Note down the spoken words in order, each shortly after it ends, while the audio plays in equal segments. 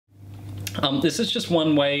This is just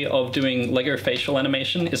one way of doing Lego facial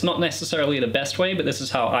animation. It's not necessarily the best way, but this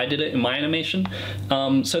is how I did it in my animation.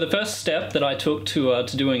 So the first step that I took to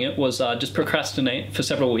doing it was just procrastinate for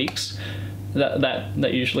several weeks.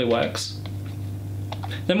 That usually works.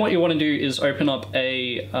 Then what you want to do is open up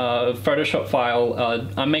a Photoshop file.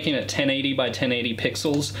 I'm making it 1080 by 1080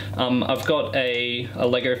 pixels. I've got a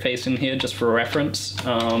Lego face in here just for reference.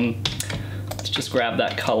 Let's just grab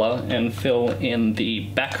that color and fill in the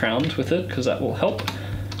background with it, because that will help.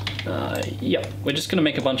 Yep, we're just going to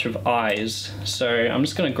make a bunch of eyes. So I'm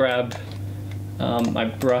just going to grab my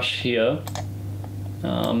brush here.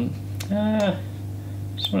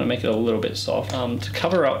 Just want to make it a little bit soft. To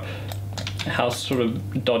cover up how sort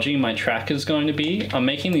of dodgy my track is going to be, I'm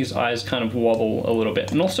making these eyes kind of wobble a little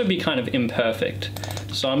bit and also be kind of imperfect.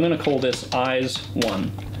 So I'm going to call this eyes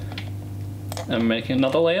 1. I'm making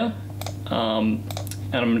another layer. And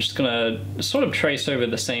I'm just gonna sort of trace over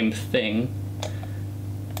the same thing.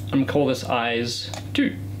 I'm gonna call this eyes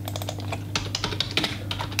 2.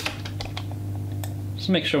 Just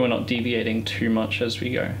make sure we're not deviating too much as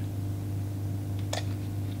we go.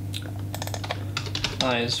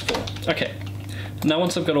 Eyes 4. Okay. Now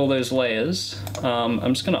once I've got all those layers,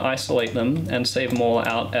 I'm just gonna isolate them and save them all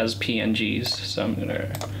out as PNGs. So I'm gonna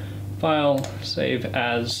File, Save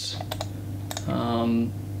as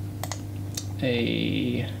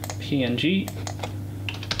a PNG,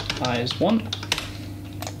 eyes 1,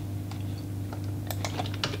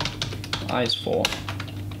 eyes 4.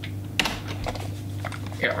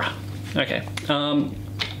 Yeah. Okay. So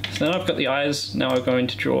now I've got the eyes. Now I'm going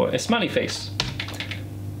to draw a smiley face.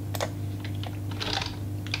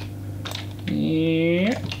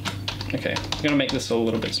 Yeah. Okay. I'm gonna make this a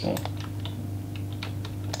little bit smaller.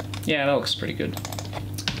 Yeah, that looks pretty good.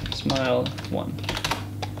 Smile 1.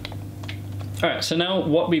 Alright, so now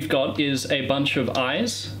what we've got is a bunch of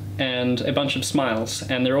eyes and a bunch of smiles,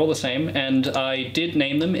 and they're all the same, and I did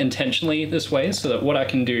name them intentionally this way so that what I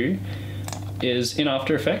can do is in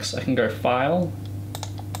After Effects I can go File,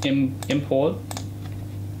 Import,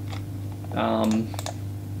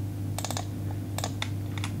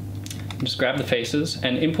 just grab the faces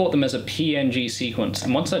and import them as a PNG sequence,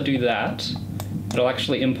 and once I do that it'll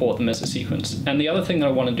actually import them as a sequence. And the other thing that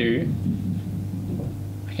I want to do,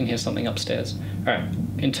 I can hear something upstairs. Alright,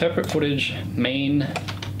 interpret footage, main.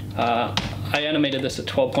 I animated this at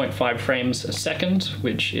 12.5 frames a second,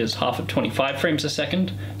 which is half of 25 frames a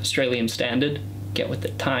second, Australian standard. Get with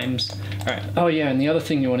the times. Alright, oh yeah, and the other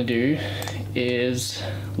thing you want to do is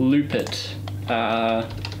loop it. I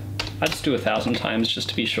just do 1,000 times just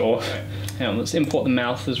to be sure. And let's import the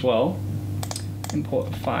mouth as well.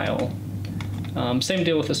 Import file. Same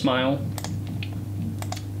deal with the smile.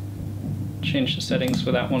 Change the settings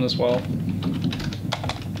for that one as well.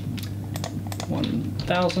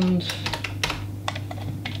 1000.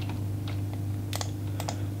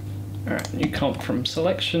 Alright, new comp from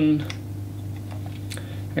selection.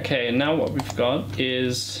 Okay, and now what we've got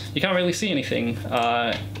is, you can't really see anything,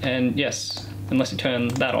 and yes, unless you turn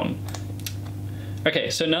that on. Okay,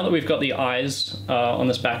 so now that we've got the eyes on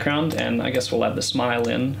this background, and I guess we'll add the smile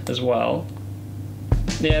in as well.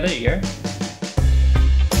 Yeah, there you go.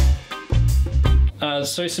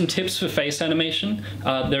 So some tips for face animation.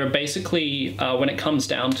 There are basically, when it comes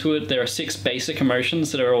down to it, there are 6 basic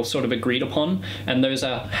emotions that are all sort of agreed upon, and those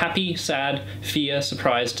are happy, sad, fear,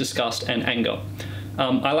 surprise, disgust, and anger.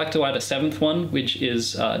 I like to add a 7th one, which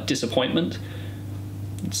is disappointment.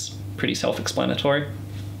 It's pretty self-explanatory.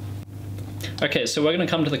 Okay, so we're going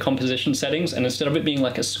to come to the composition settings, and instead of it being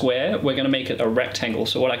like a square, we're going to make it a rectangle.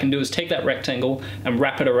 So what I can do is take that rectangle and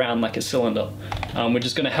wrap it around like a cylinder, which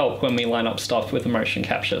is going to help when we line up stuff with the motion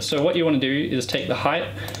capture. So what you want to do is take the height,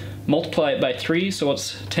 multiply it by 3, so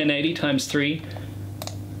what's 1080 times 3?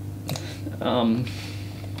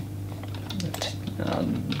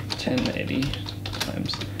 1080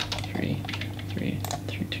 times 3,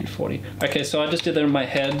 240. Okay, so I just did that in my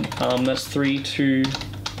head. That's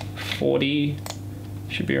 3,240.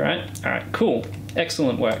 Should be right. All right, cool.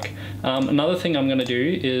 Excellent work. Another thing I'm going to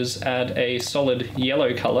do is add a solid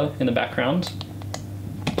yellow color in the background,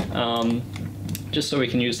 just so we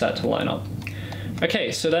can use that to line up.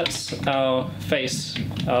 Okay, so that's our face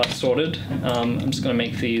sorted. I'm just going to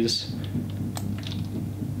make these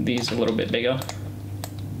a little bit bigger.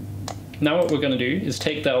 Now what we're going to do is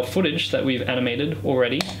take our footage that we've animated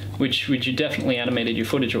already, which you definitely animated your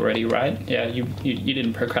footage already, right? Yeah, you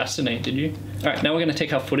didn't procrastinate, did you? All right, now we're going to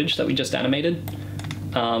take our footage that we just animated,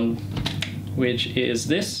 which is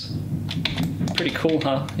this. Pretty cool,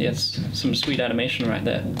 huh? Yes, some sweet animation right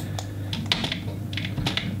there.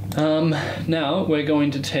 Now we're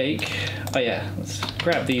going to take, oh yeah, let's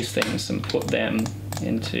grab these things and put them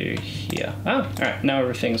into here. Ah, all right, now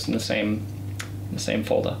everything's in the same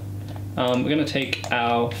folder. We're gonna take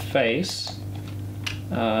our face.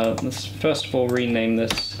 Let's first of all rename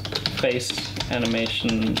this face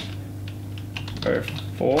animation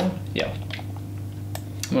 04. Yeah.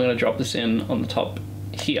 We're gonna drop this in on the top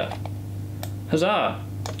here. Huzzah!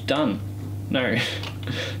 Done. No.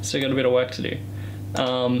 So got a bit of work to do.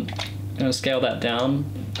 I'm gonna scale that down.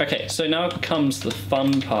 Okay, so now it comes the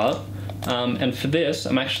fun part. And for this,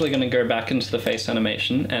 I'm actually gonna go back into the face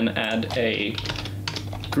animation and add a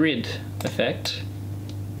grid effect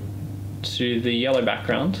to the yellow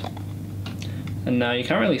background. And now you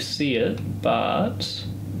can't really see it, but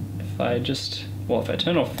if I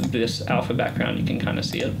turn off this alpha background, you can kind of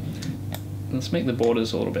see it. Let's make the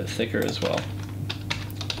borders a little bit thicker as well.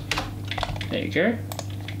 There you go.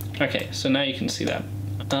 Okay, so now you can see that.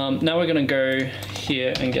 Now we're gonna go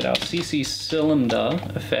here and get our CC cylinder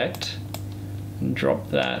effect and drop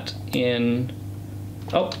that in.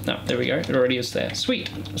 Oh, no, there we go. It already is there. Sweet.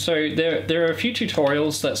 So there are a few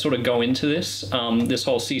tutorials that sort of go into this, this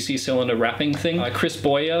whole CC cylinder wrapping thing. Chris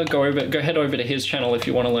Boyer, go head over to his channel if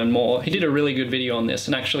you want to learn more. He did a really good video on this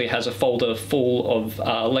and actually has a folder full of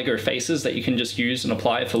Lego faces that you can just use and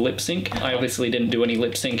apply for lip sync. I obviously didn't do any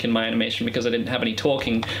lip sync in my animation because I didn't have any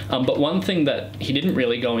talking, but one thing that he didn't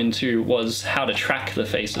really go into was how to track the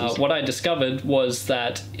faces. What I discovered was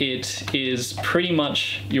that it is pretty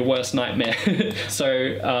much your worst nightmare. So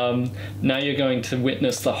now you're going to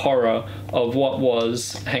witness the horror of what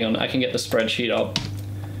was, hang on, I can get the spreadsheet up.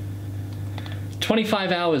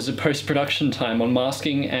 25 hours of post-production time on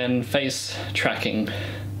masking and face tracking.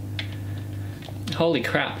 Holy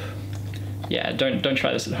crap. Yeah, don't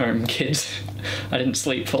try this at home, kids. I didn't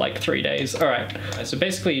sleep for like 3 days. All right, so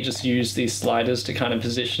basically you just use these sliders to kind of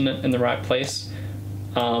position it in the right place.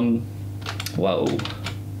 Whoa.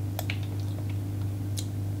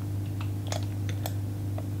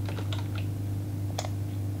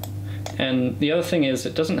 And the other thing is,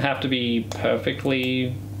 it doesn't have to be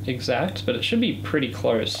perfectly exact, but it should be pretty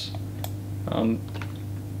close. You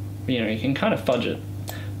know, you can kind of fudge it.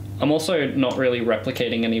 I'm also not really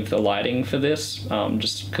replicating any of the lighting for this,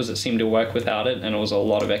 just because it seemed to work without it, and it was a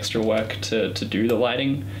lot of extra work to do the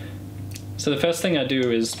lighting. So the first thing I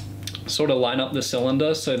do is sort of line up the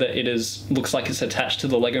cylinder so that it looks like it's attached to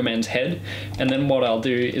the Lego man's head, and then what I'll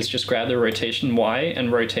do is just grab the rotation Y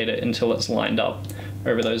and rotate it until it's lined up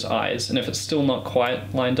over those eyes. And if it's still not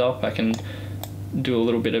quite lined up, I can do a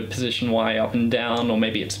little bit of position Y up and down, or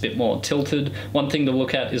maybe it's a bit more tilted. One thing to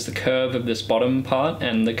look at is the curve of this bottom part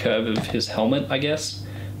and the curve of his helmet, I guess.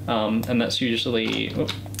 And that's usually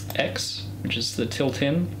X, which is the tilt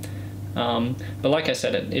in. But like I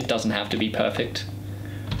said, it doesn't have to be perfect.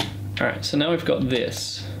 Alright, so now we've got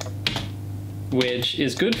this, which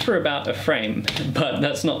is good for about a frame, but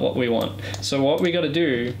that's not what we want. So what we got to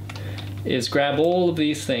do is grab all of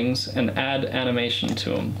these things and add animation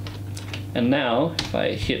to them. And now, if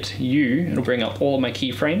I hit U, it'll bring up all of my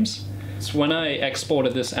keyframes. So when I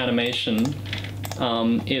exported this animation,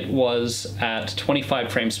 it was at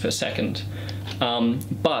 25 frames per second.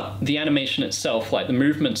 But the animation itself, like the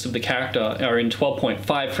movements of the character, are in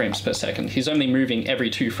 12.5 frames per second. He's only moving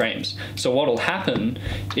every 2 frames. So what'll happen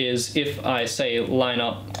is if I say line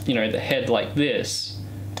up, you know, the head like this,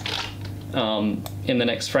 in the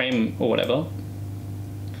next frame or whatever,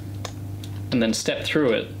 and then step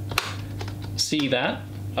through it, see that?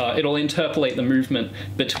 It'll interpolate the movement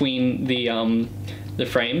between the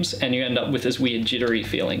frames, and you end up with this weird jittery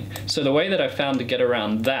feeling. So the way that I found to get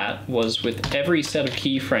around that was with every set of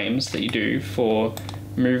keyframes that you do for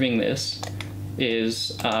moving this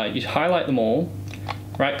is you highlight them all,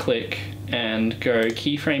 right click, and go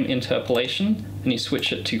keyframe interpolation, and you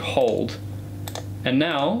switch it to hold. And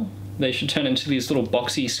now they should turn into these little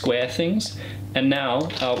boxy square things. And now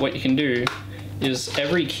what you can do is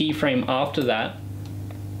every keyframe after that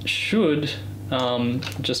should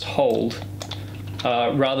just hold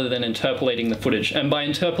rather than interpolating the footage. And by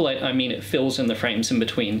interpolate, I mean it fills in the frames in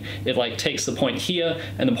between. It like takes the point here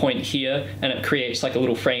and the point here, and it creates like a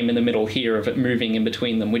little frame in the middle here of it moving in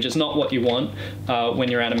between them, which is not what you want when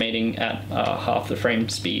you're animating at half the frame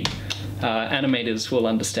speed. Animators will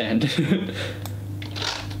understand.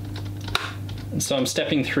 And so I'm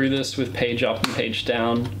stepping through this with page up and page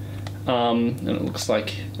down. And it looks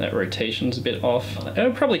like that rotation's a bit off.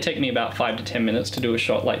 It'll probably take me about 5 to 10 minutes to do a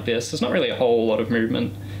shot like this. There's not really a whole lot of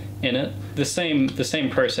movement in it. The same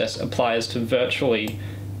process applies to virtually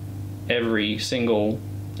every single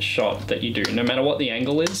shot that you do. No matter what the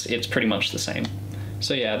angle is, it's pretty much the same.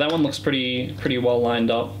 So yeah, that one looks pretty well lined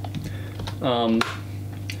up.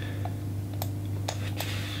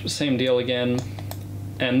 same deal again.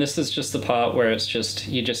 And this is just the part where it's just,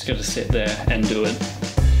 you just gotta sit there and do it.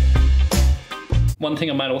 One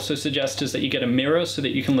thing I might also suggest is that you get a mirror so that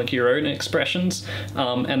you can look at your own expressions,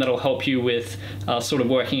 and that'll help you with sort of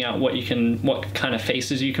working out what kind of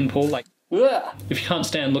faces you can pull. Like, if you can't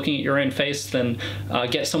stand looking at your own face, then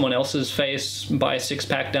get someone else's face, buy a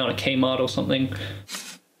 6-pack down at Kmart or something.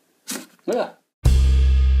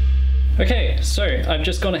 Okay, so I've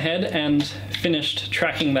just gone ahead and finished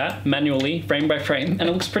tracking that manually, frame by frame, and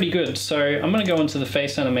it looks pretty good. So I'm gonna go into the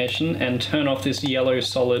face animation and turn off this yellow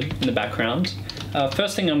solid in the background.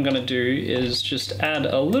 First thing I'm gonna do is just add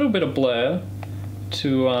a little bit of blur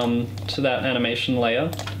to that animation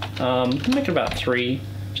layer. Make it about 3,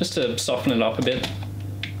 just to soften it up a bit.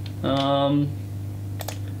 I'll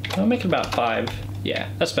make it about 5. Yeah,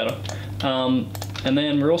 that's better. And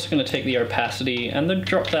then we're also going to take the opacity and then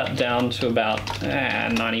drop that down to about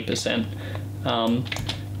 90%.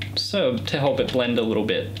 So to help it blend a little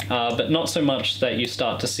bit, but not so much that you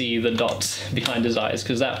start to see the dots behind his eyes,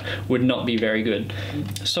 because that would not be very good.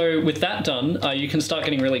 So with that done, you can start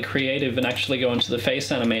getting really creative and actually go into the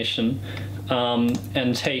face animation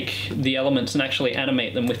and take the elements and actually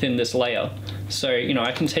animate them within this layer. So, you know,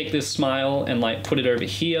 I can take this smile and like put it over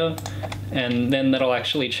here, and then that'll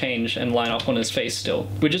actually change and line up on his face still,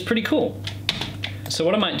 which is pretty cool. So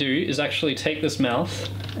what I might do is actually take this mouth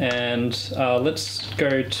and let's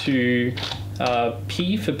go to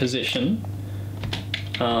P for position,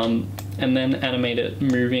 and then animate it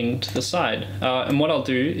moving to the side. And what I'll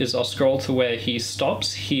do is I'll scroll to where he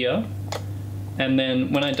stops here, and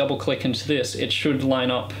then when I double click into this, it should line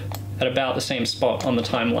up at about the same spot on the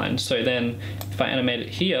timeline. So then if I animate it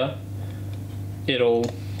here, it'll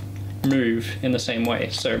move in the same way.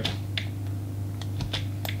 So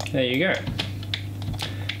there you go.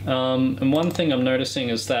 And one thing I'm noticing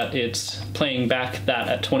is that it's playing back that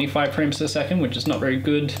at 25 frames per second, which is not very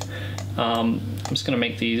good. I'm just going to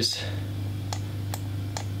make these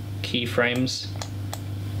keyframes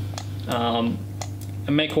and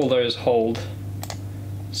make all those hold.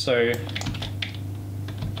 So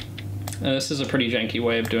this is a pretty janky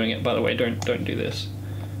way of doing it, by the way. Don't do this.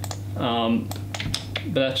 But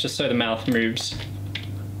that's just so the mouth moves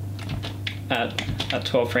at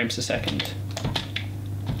 12 frames a second.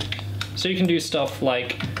 So you can do stuff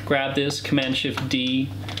like grab this, Command-Shift-D,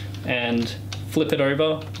 and flip it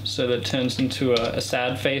over so that it turns into a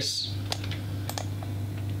sad face.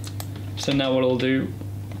 So now what it'll do,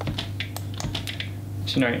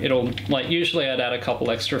 you know, it'll, like, usually I'd add a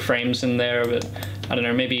couple extra frames in there, but I don't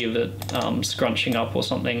know, maybe of it scrunching up or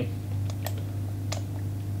something.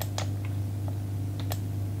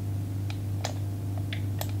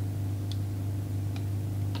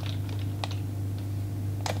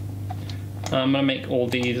 I'm going to make all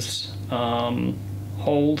these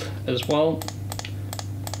hold as well.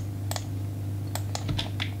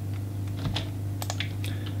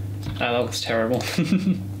 That looks terrible.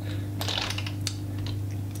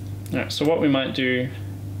 Alright, so what we might do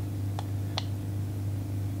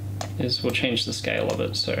is we'll change the scale of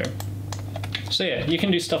it. So yeah, you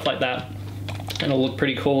can do stuff like that and it'll look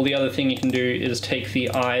pretty cool. The other thing you can do is take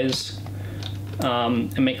the eyes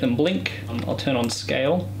and make them blink. I'll turn on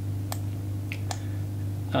scale.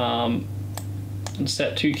 And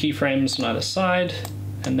set 2 keyframes on either side,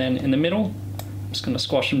 and then in the middle, I'm just going to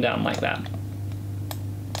squash them down like that.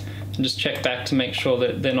 And just check back to make sure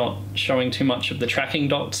that they're not showing too much of the tracking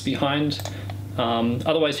dots behind.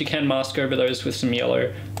 Otherwise you can mask over those with some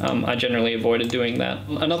yellow. I generally avoided doing that.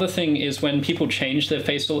 Another thing is when people change their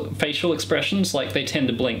facial expressions, like they tend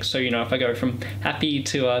to blink. So, you know, if I go from happy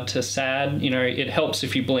to sad, you know, it helps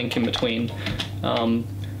if you blink in between.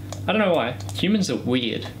 I don't know why. Humans are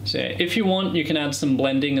weird. So if you want, you can add some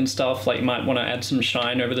blending and stuff, like you might want to add some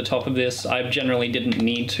shine over the top of this. I generally didn't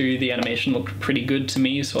need to. The animation looked pretty good to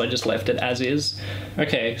me, so I just left it as is.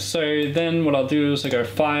 Okay, so then what I'll do is I go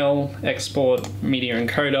File, Export, Media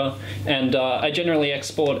Encoder, and I generally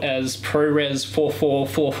export as ProRes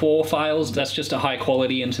 4444 files. That's just a high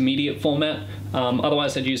quality intermediate format.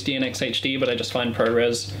 Otherwise I'd use DNx HD, but I just find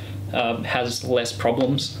ProRes has less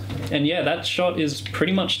problems. And yeah, that shot is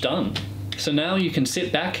pretty much done. So now you can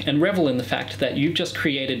sit back and revel in the fact that you've just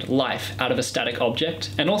created life out of a static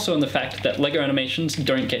object, and also in the fact that LEGO animations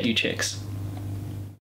don't get you chicks.